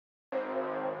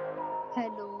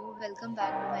Hello, welcome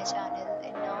back to my channel,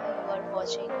 and now you are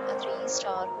watching a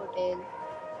 3-star hotel.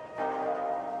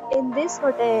 In this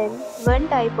hotel, one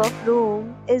type of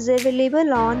room is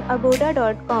available on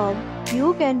agoda.com.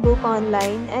 You can book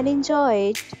online and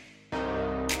enjoy it.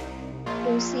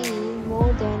 To see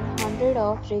more than 100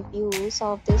 of reviews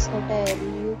of this hotel,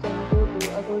 you can go to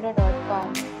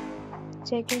agoda.com.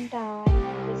 Check-in time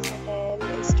in this hotel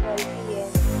is 12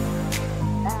 p.m.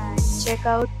 and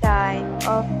check-out time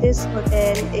of this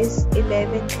hotel is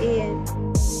 11 a.m.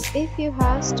 If you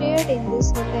have stayed in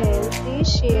this hotel, please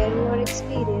share your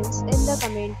experience in the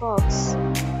comment box.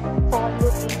 For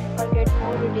booking or get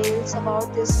more details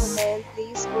about this hotel,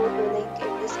 please go to link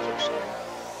in description.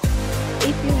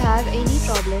 If you have any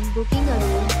problem booking a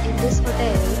room in this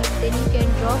hotel, then you can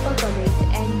drop a comment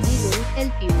and we will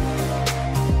help you.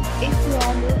 If you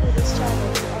are new to this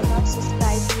channel or not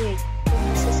subscribed yet,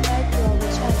 then subscribe to our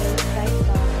channel right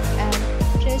now and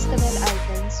Press the bell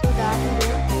icon so that you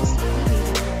don't miss any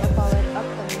video of our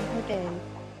upcoming hotel.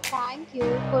 thank you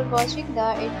for watching the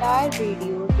entire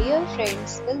video. Dear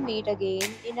friends, we'll meet again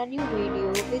in a new video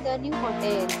with a new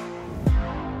hotel.